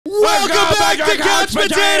Couch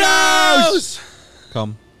potatoes!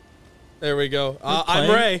 Come. There we go. I'm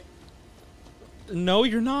Ray. No,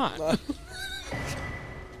 you're not.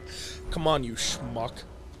 Come on, you schmuck.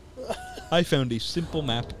 I found a simple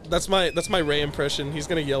map. That's my Ray impression. He's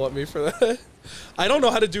gonna yell at me for that. I don't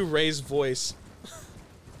know how to do Ray's voice.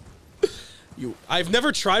 I've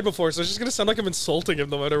never tried before, so it's just gonna sound like I'm insulting him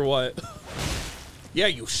no matter what. Yeah,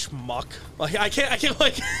 you schmuck. Like I can't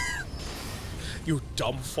like you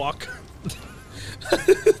dumb fuck.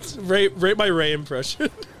 Rate my Ray impression.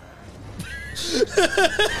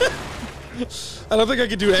 I don't think I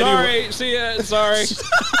could do any. Sorry, see ya. Sorry.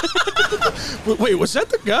 Wait, was that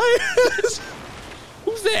the guy?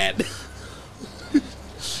 Who's that?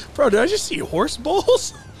 Bro, did I just see horse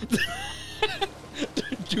balls?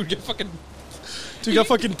 Dude, Dude got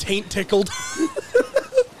fucking taint tickled.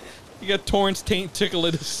 You got Torrance taint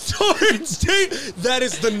tickling. Torrance taint. That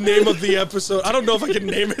is the name of the episode. I don't know if I can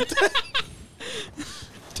name it that.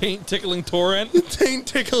 Taint tickling Torrent. Taint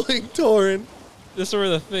tickling Torrent. This is where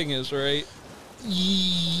the thing is, right?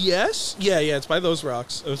 Yes. Yeah. It's by those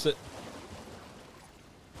rocks. Oh, is it?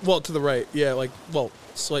 Well, to the right. Yeah, like, well,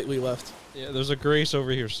 slightly left. Yeah, there's a Grace over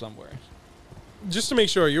here somewhere. Just to make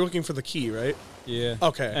sure, you're looking for the key, right? Yeah.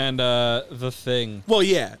 Okay. And, the thing. Well,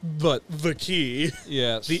 yeah, but the key.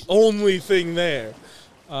 Yes. The only thing there.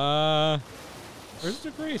 Where's the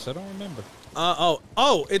Grace? I don't remember.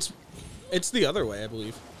 Oh, it's the other way, I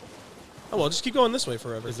believe. Oh, well, just keep going this way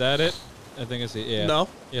forever. Is that it? I think it's the, yeah. No.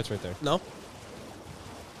 Yeah, it's right there. No.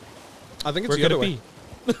 I think it's Where the other way.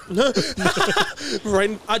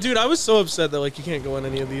 Right, dude, I was so upset that like you can't go in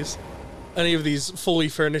any of these fully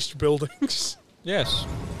furnished buildings. Yes.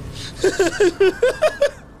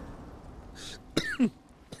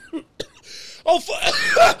 Oh,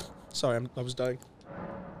 sorry, I was dying.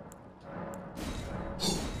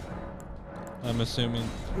 I'm assuming.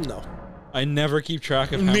 No. I never keep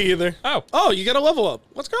track of how. Me either. Oh, you got a level up.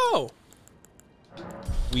 Let's go.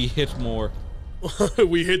 We hit more.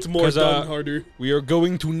 We hit more, done harder. We are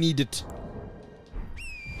going to need it.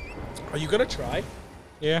 Are you gonna try?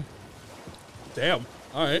 Yeah. Damn.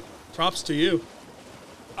 All right. Props to you.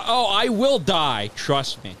 Oh, I will die.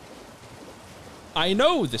 Trust me. I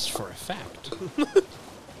know this for a fact.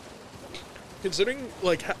 Considering,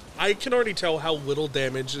 like, I can already tell how little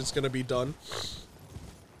damage is gonna be done.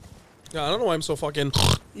 Yeah, I don't know why I'm so fucking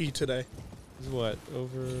today. What?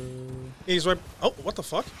 Over... He's right... Oh, what the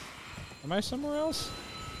fuck? Am I somewhere else?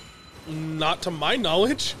 Not to my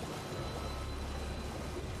knowledge.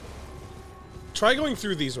 Try going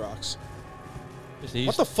through these rocks.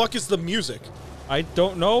 What the fuck is the music? I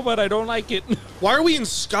don't know, but I don't like it. Why are we in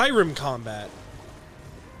Skyrim combat?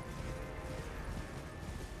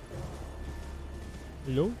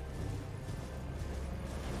 Hello?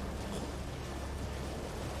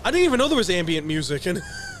 I didn't even know there was ambient music and...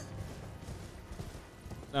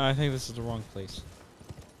 No, I think this is the wrong place.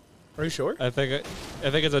 Are you sure? I think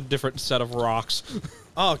it's a different set of rocks.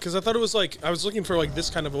 Oh, because I thought it was like... I was looking for like this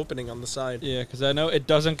kind of opening on the side. Yeah, because I know it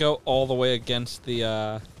doesn't go all the way against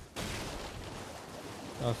the,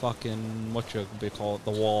 fucking... What should they call it?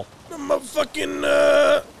 The wall. I'm a fucking,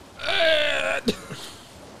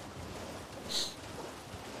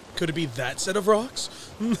 Could it be that set of rocks?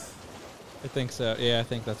 I think so. Yeah, I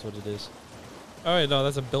think that's what it is. Oh, wait, no,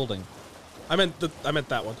 that's a building. I meant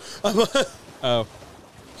that one. Oh.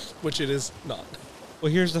 Which it is not.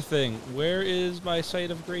 Well, here's the thing. Where is my site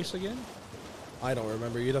of grace again? I don't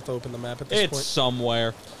remember. You'd have to open the map at this point. It's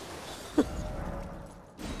somewhere.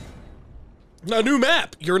 A new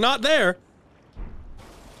map! You're not there!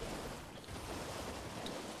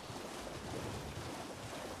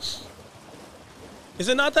 Is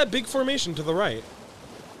it not that big formation to the right?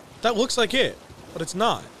 That looks like it, but it's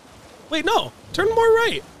not. Wait, no! Turn more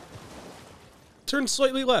right! Turn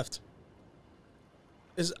slightly left.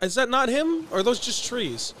 Is that not him? Or are those just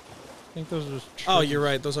trees? I think those are just trees. Oh, you're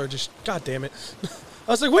right. Those are just... God damn it.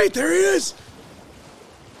 I was like, wait, there he is!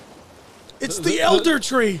 It's the elder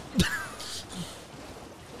tree!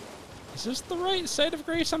 Is this the right side of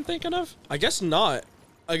grace I'm thinking of? I guess not.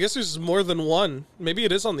 I guess there's more than one. Maybe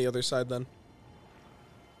it is on the other side then.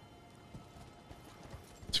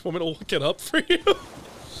 Do you want me to look it up for you?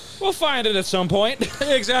 We'll find it at some point.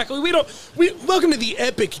 Exactly. Welcome to the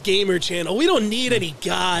Epic Gamer channel. We don't need any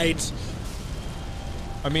guides.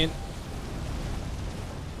 I mean...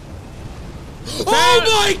 Oh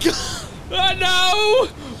my god! No!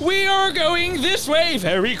 We are going this way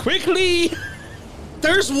very quickly!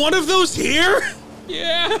 There's one of those here?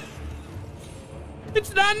 Yeah.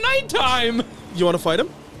 It's not nighttime! You want to fight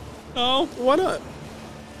him? No. Why not?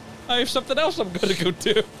 I have something else I'm gonna go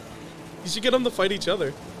do. You should get them to fight each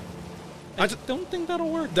other. I don't think that'll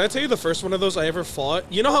work. Did I tell you the first one of those I ever fought?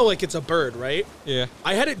 You know how, like, it's a bird, right? Yeah.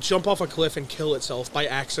 I had it jump off a cliff and kill itself by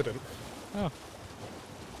accident. Oh.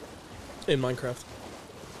 In Minecraft.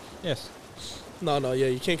 Yes. No, yeah,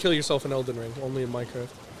 you can't kill yourself in Elden Ring, only in Minecraft.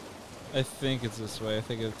 I think it's this way. I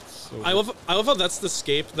think it's... I love how that's the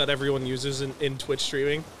scape that everyone uses in Twitch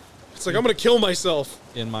streaming. It's like, I'm gonna kill myself.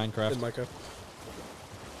 In Minecraft. In Minecraft.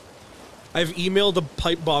 I've emailed a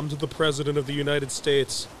pipe bomb to the President of the United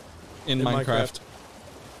States. In Minecraft.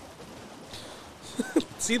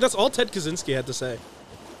 See, that's all Ted Kaczynski had to say.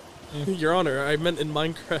 Yeah. Your Honor, I meant in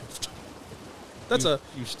Minecraft. That's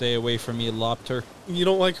You stay away from me, Lobter. You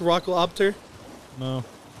don't like Rock Lobter? No.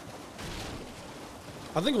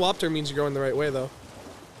 I think Lobter means you're going the right way, though.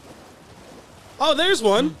 Oh, there's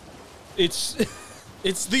one! It's...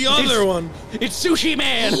 It's the other one! It's Sushi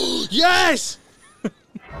Man! Yes!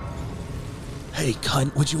 Hey,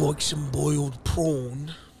 cunt, would you like some boiled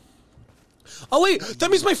prawn? Oh, wait!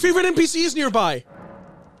 That means my favorite NPC is nearby!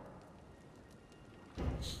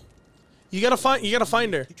 You gotta find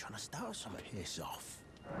her. You're trying to start something. Piss off.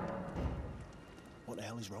 What the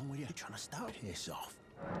hell is wrong with you? You're trying to start. Piss off.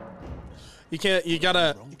 You can't, you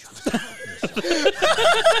gotta... You're trying to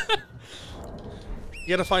start. You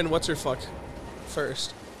gotta find what's-her-fuck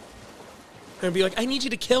first. And be like, I need you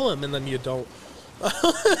to kill him, and then you don't.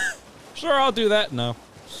 Sure, I'll do that. No.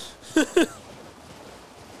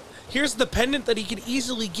 Here's the pendant that he could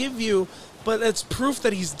easily give you, but it's proof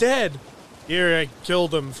that he's dead. Here, I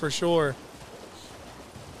killed him for sure.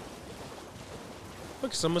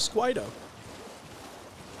 Look, some mosquito.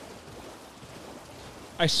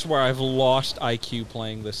 I swear I've lost IQ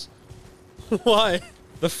playing this. Why?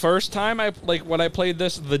 The first time when I played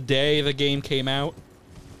this the day the game came out,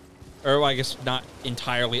 or I guess not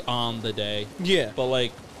entirely on the day. Yeah. But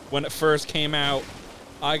like when it first came out,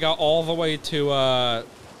 I got all the way to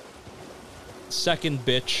second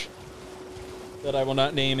bitch that I will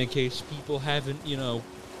not name in case people haven't,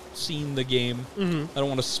 seen the game. Mm-hmm. I don't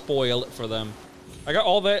want to spoil it for them. I got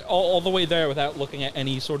all the way there without looking at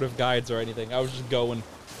any sort of guides or anything. I was just going.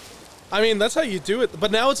 I mean, that's how you do it.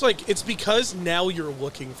 But now it's like, it's because now you're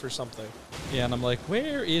looking for something. Yeah, and I'm like,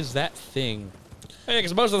 where is that thing? Hey,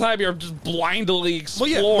 because most of the time you're just blindly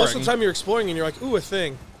exploring. Well, yeah, most of the time you're exploring and you're like, ooh, a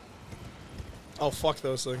thing. Oh, fuck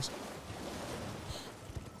those things.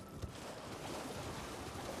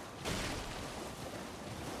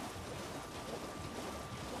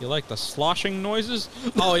 You like the sloshing noises?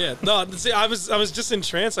 Oh, yeah. No, see, I was just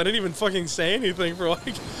entranced. I didn't even fucking say anything for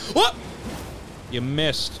like... What? You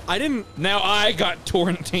missed. I didn't... Now I got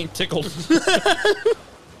taint tickled. The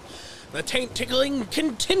taint tickling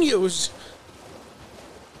continues.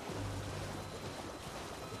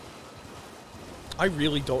 I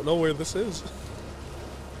really don't know where this is.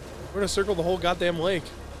 We're gonna circle the whole goddamn lake.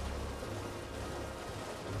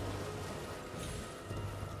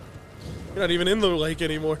 You're not even in the lake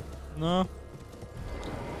anymore. No.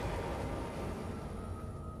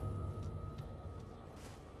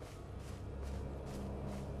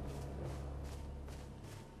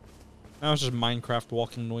 Now it's just Minecraft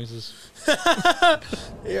walking noises.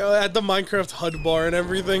 Yeah, at the Minecraft HUD bar and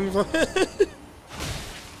everything.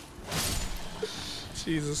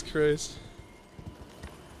 Jesus Christ.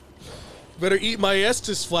 Better eat my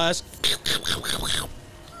Estus flask.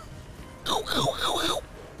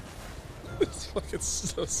 It's fucking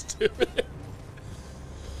so stupid.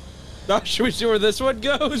 Now, should we see where this one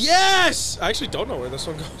goes? Yes! I actually don't know where this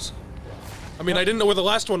one goes. I mean, I didn't know where the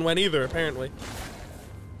last one went either, apparently.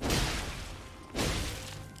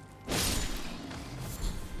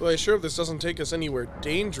 Boy, sure if this doesn't take us anywhere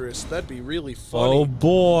dangerous, that'd be really funny. Oh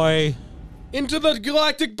boy. Into the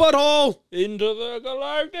galactic butthole! Into the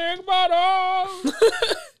galactic butthole!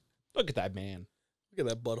 Look at that man. Look at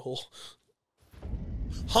that butthole.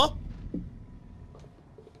 Huh?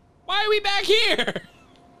 Why are we back here?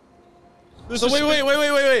 So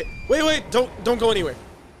wait, don't go anywhere.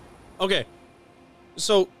 Okay.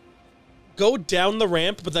 So go down the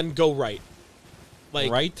ramp, but then go right.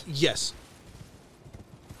 Like right? Yes.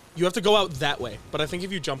 You have to go out that way, but I think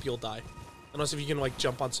if you jump, you'll die. Unless if you can, like,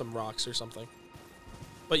 jump on some rocks or something.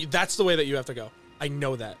 But that's the way that you have to go. I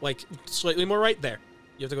know that. Like, slightly more right there.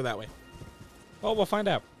 You have to go that way. Well, we'll find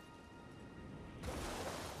out.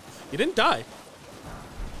 You didn't die.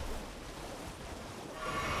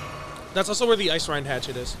 That's also where the ice rind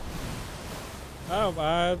hatchet is.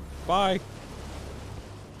 Oh, bye.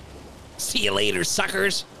 See you later,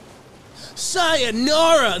 suckers.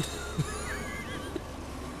 Sayonara!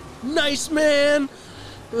 Nice man!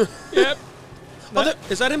 Yep. Oh,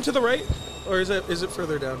 is that him to the right? Or is it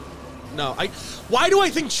further down? No, why do I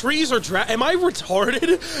think trees are am I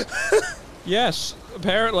retarded? Yes,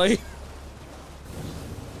 apparently.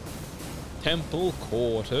 Temple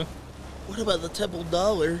Quarter. What about the Temple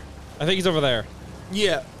Dollar? I think he's over there.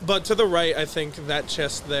 Yeah, but to the right, I think that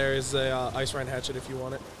chest there is a Ice Rhine Hatchet if you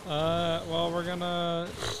want it. Well, we're gonna...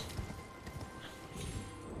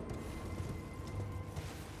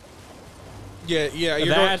 Yeah, you're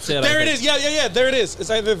That's going... it, There I it think. is, yeah, there it is. It's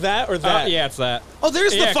either that or that. yeah, it's that. Oh,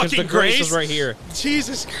 there's Yeah, the 'cause fucking the grace grace is right here.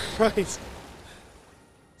 Jesus Christ.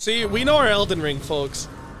 See, we know our Elden Ring, folks.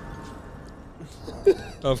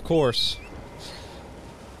 Of course.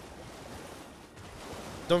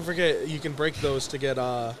 Don't forget, you can break those to get,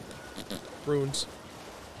 runes.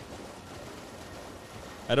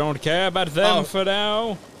 I don't care about them for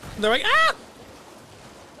now. They're like, ah!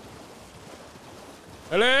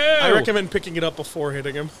 Hello! I recommend picking it up before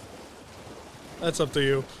hitting him. That's up to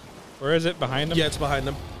you. Where is it? Behind him? Yeah, it's behind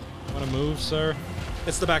him. Want to move, sir?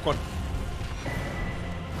 It's the back one.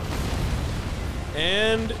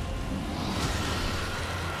 And...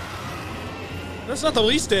 that's not the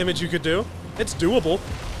least damage you could do. It's doable.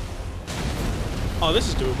 Oh, this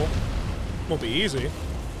is doable. Won't be easy.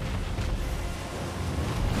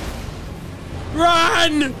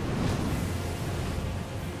 Run!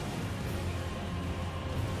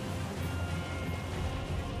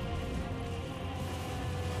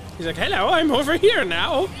 He's like, hello, I'm over here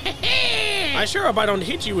now. I sure hope I don't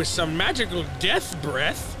hit you with some magical death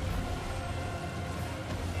breath.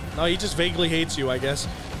 No, he just vaguely hates you, I guess.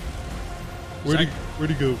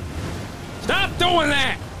 Where'd he go? Stop doing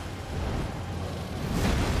that!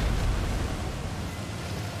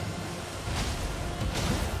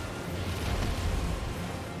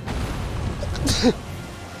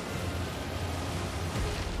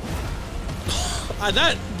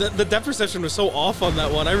 The depth perception was so off on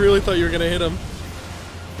that one. I really thought you were gonna hit him.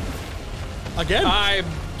 Again. I'm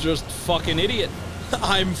just fucking idiot.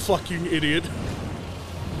 I'm fucking idiot.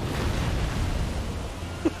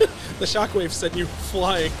 The shockwave sent you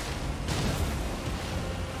flying.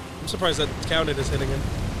 I'm surprised that counted as hitting him.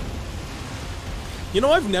 You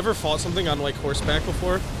know, I've never fought something on, like, horseback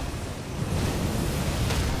before.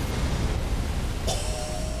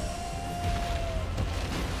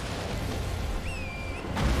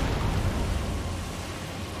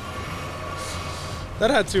 That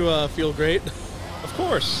had to feel great. Of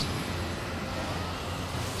course.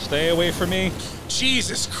 Stay away from me.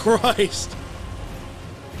 Jesus Christ.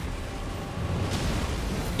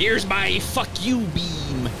 Here's my fuck you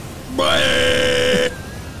beam.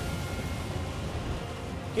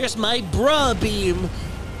 Here's my bruh beam.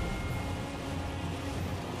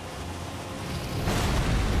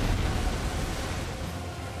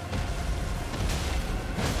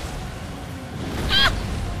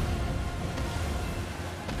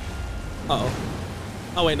 Uh-oh.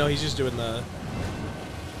 Oh, wait, no, he's just doing the...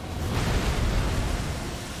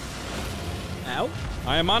 Ow?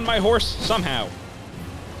 I am on my horse somehow.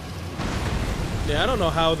 Yeah, I don't know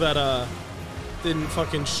how that, didn't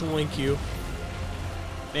fucking schwink you.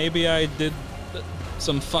 Maybe I did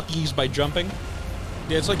some fuckies by jumping.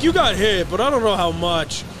 Yeah, it's like, you got hit, but I don't know how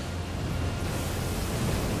much.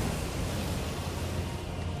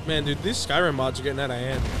 Man, dude, these Skyrim mods are getting out of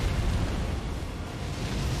hand.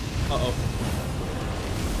 Uh-oh.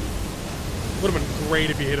 Would have been great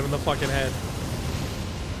if you hit him in the fucking head.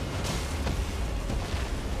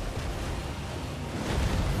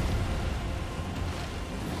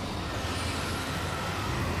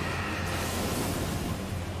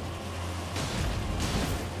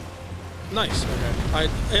 Nice, okay.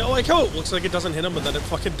 I like how it looks like it doesn't hit him, but then it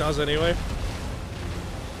fucking does anyway.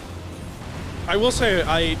 I will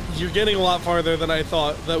say, you're getting a lot farther than I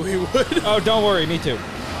thought that we would. Oh, don't worry, me too.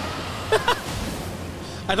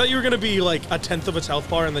 I thought you were gonna be like a tenth of its health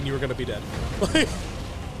bar and then you were gonna be dead.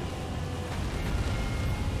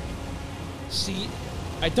 See,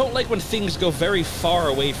 I don't like when things go very far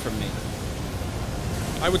away from me.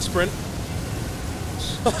 I would sprint.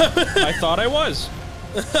 I thought I was.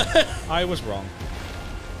 I was wrong.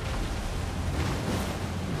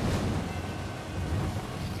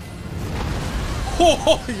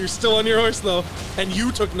 Oh, you're still on your horse though, and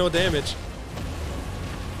you took no damage.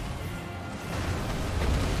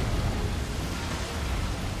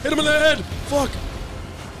 Hit him in the head! Fuck!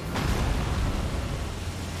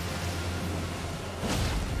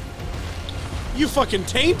 You fucking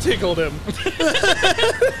taint tickled him!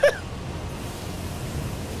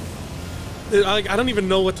 I don't even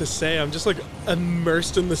know what to say. I'm just like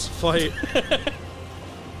immersed in this fight.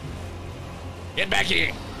 Get back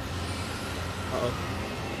here! Uh-oh.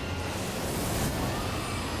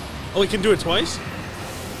 Oh, he can do it twice?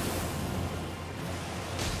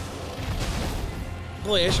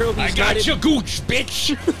 Boy, I sure hope I he's got not your gooch,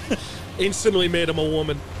 bitch. instantly made him a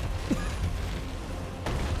woman.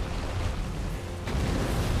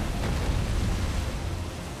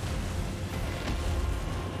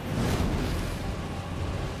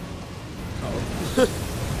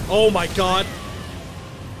 Oh my god.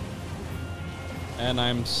 And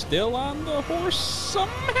I'm still on the horse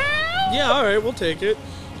somehow? Yeah, alright, we'll take it.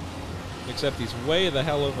 Except he's way the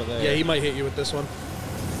hell over there. Yeah, he might hit you with this one.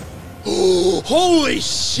 Oh, holy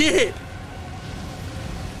shit!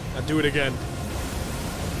 Now do it again.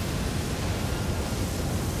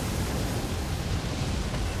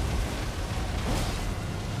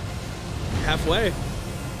 Halfway.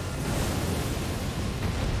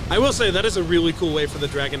 I will say, that is a really cool way for the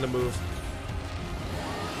dragon to move.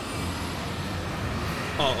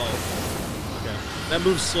 Uh-oh. Okay. That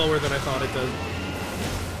moves slower than I thought it did.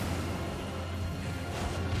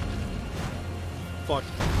 Fuck.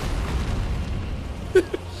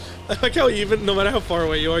 I like how even, no matter how far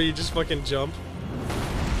away you are, you just fucking jump.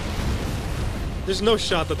 There's no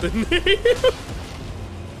shot that didn't hit you.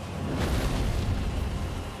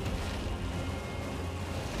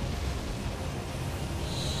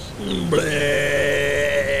 Bleh.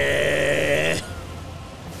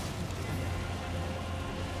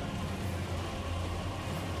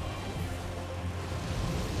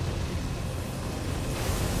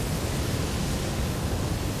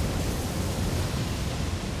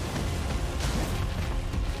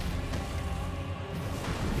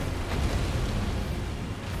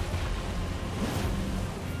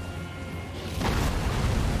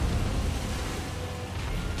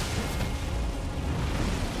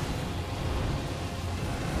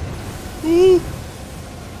 Ooh.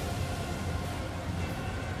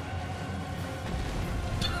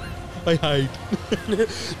 I hide.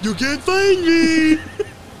 You can't find me.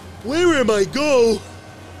 Where am I go?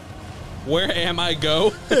 Where am I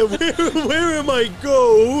go? where am I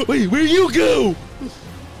go? Wait, where you go?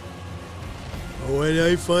 When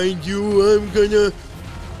I find you, I'm gonna...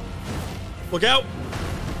 Look out!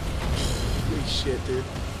 Holy shit, dude.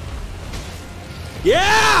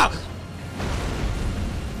 Yeah!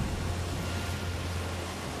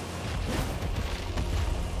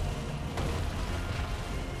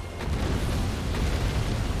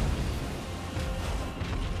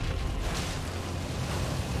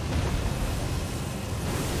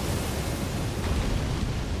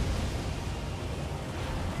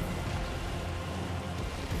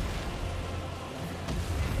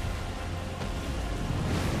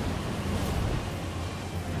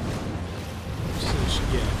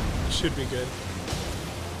 Yeah, should be good.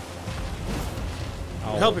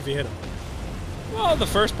 It'd help if you hit him. Well, the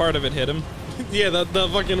first part of it hit him. Yeah, the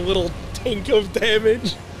fucking little tank of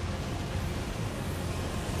damage.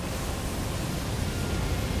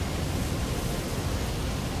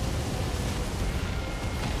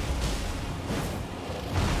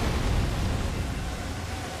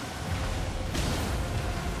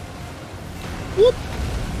 Whoop.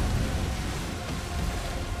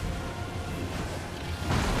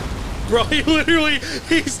 Bro, he literally,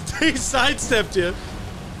 he sidestepped you.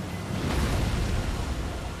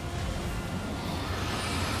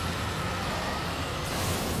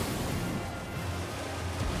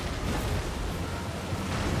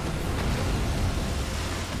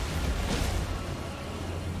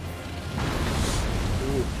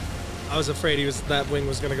 Ooh. I was afraid that wing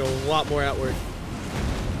was gonna go a lot more outward.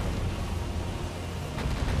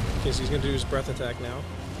 Okay, so he's gonna do his breath attack now.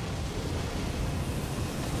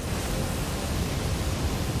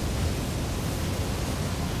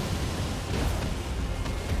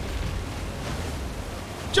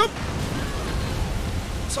 Jump!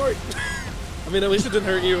 Sorry. I mean, at least it didn't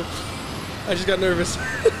hurt you. I just got nervous.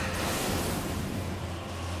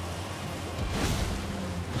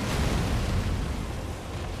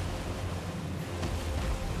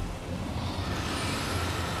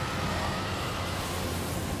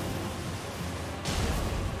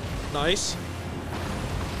 Nice.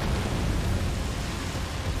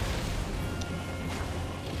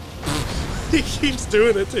 He keeps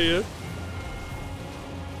doing it to you.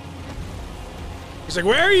 He's like,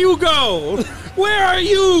 where you go? Where are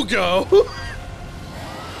you go?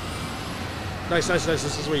 Nice, nice, nice.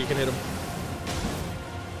 This is where you can hit him.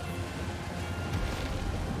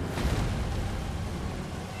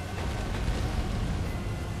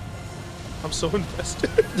 I'm so invested.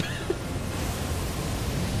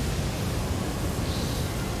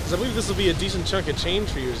 I believe this will be a decent chunk of change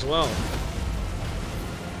for you as well.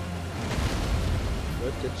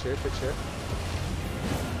 Good shit, good shit.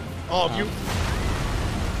 Oh,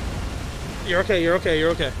 You're okay, you're okay, you're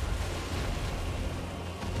okay.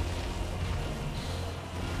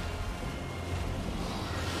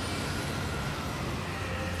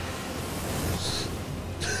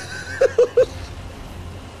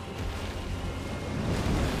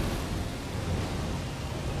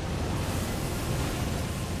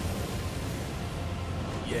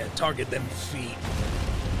 Yeah, target them feet.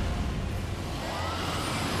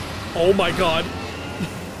 Oh my god.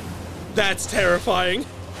 That's terrifying.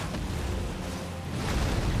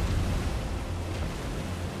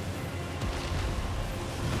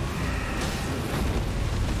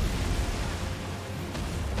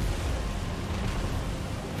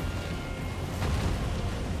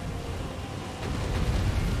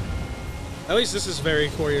 At least this is very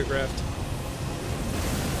choreographed.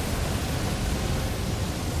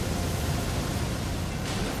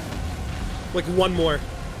 Like one more.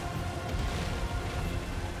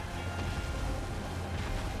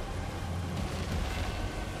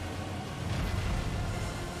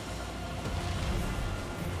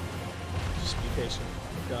 Just be patient.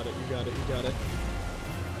 You got it, you got it, you got it.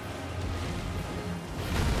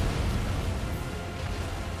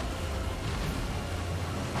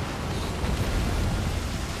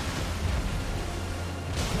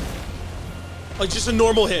 Like just a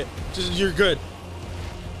normal hit. Just you're good.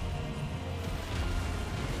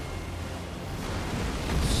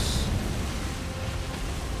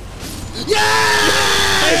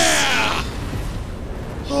 Yes! Yeah!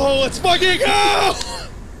 Oh, let's fucking go!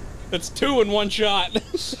 That's 2 in one shot.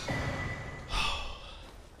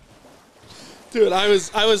 Dude, I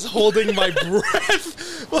was holding my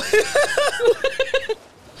breath.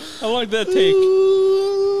 How long did that take?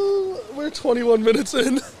 We're 21 minutes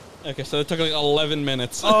in. Okay, so it took like 11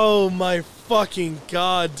 minutes. Oh my fucking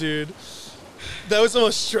god, dude. That was the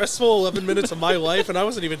most stressful 11 minutes of my life, and I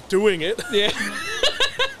wasn't even doing it. Yeah.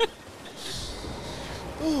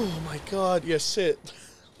 Oh my god, yeah, sit.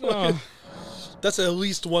 Oh. That's at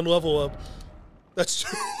least one level up. That's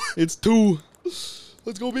 2. It's 2.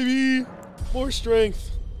 Let's go, baby. More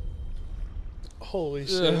strength. Holy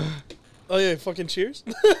shit. Oh yeah, fucking cheers.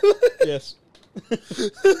 Yes.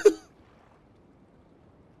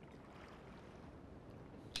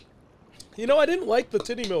 You know, I didn't like the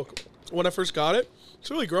titty milk when I first got it. It's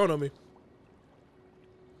really grown on me.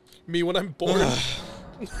 Me when I'm bored.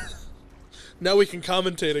 Now we can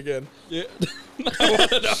commentate again. Yeah. I want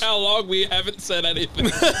to know how long we haven't said anything.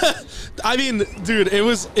 I mean, dude, it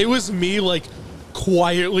was me like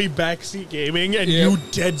quietly backseat gaming and you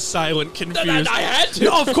dead silent confused. I had to.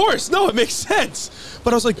 No, of course. No, it makes sense.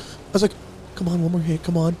 But I was like, come on, one more hit,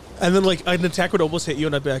 come on. And then like an attack would almost hit you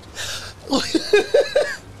and I'd be like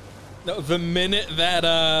No, the minute that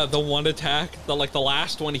the one attack, the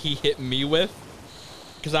last one he hit me with,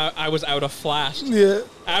 because I was out of flash. Yeah.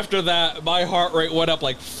 After that, my heart rate went up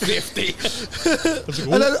like 50.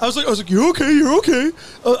 And then I was like, you're okay, you're okay.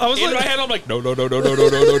 I was in like, my head, I'm like, no.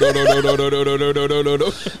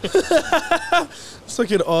 It's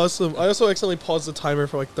fucking awesome. I also accidentally paused the timer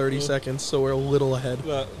for like 30 seconds, so we're a little ahead.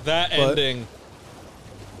 That ending.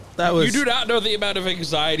 That was. You do not know the amount of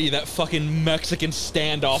anxiety that fucking Mexican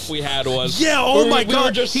standoff we had was. Yeah. Oh my we god.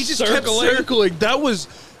 Were just he just kept circling. That was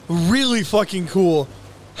really fucking cool.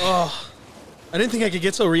 Oh, I didn't think I could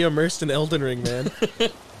get so re-immersed in Elden Ring, man. I'm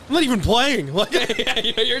not even playing. Like, yeah,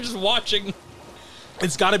 you're just watching.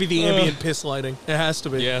 It's got to be the ambient piss lighting. It has to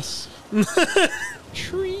be. Yes.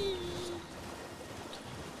 Tree.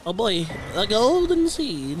 Oh boy, a golden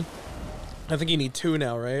seed. I think you need 2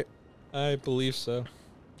 now, right? I believe so.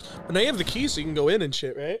 But now you have the key, so you can go in and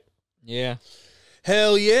shit, right? Yeah.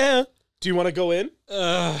 Hell yeah. Do you want to go in?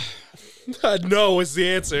 No is the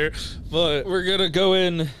answer, but we're gonna go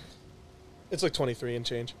in. It's like 23 and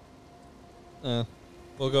change.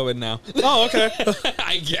 We'll go in now. Oh, okay.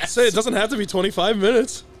 I guess. Say it doesn't have to be 25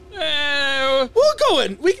 minutes. We'll go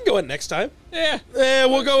in. We can go in next time. Yeah. Yeah,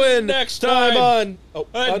 we'll go in next time on. Oh,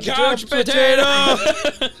 couch potato.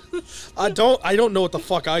 I don't know what the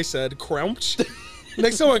fuck I said. Crouch.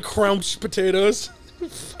 Next time on crouch potatoes.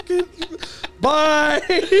 Bye.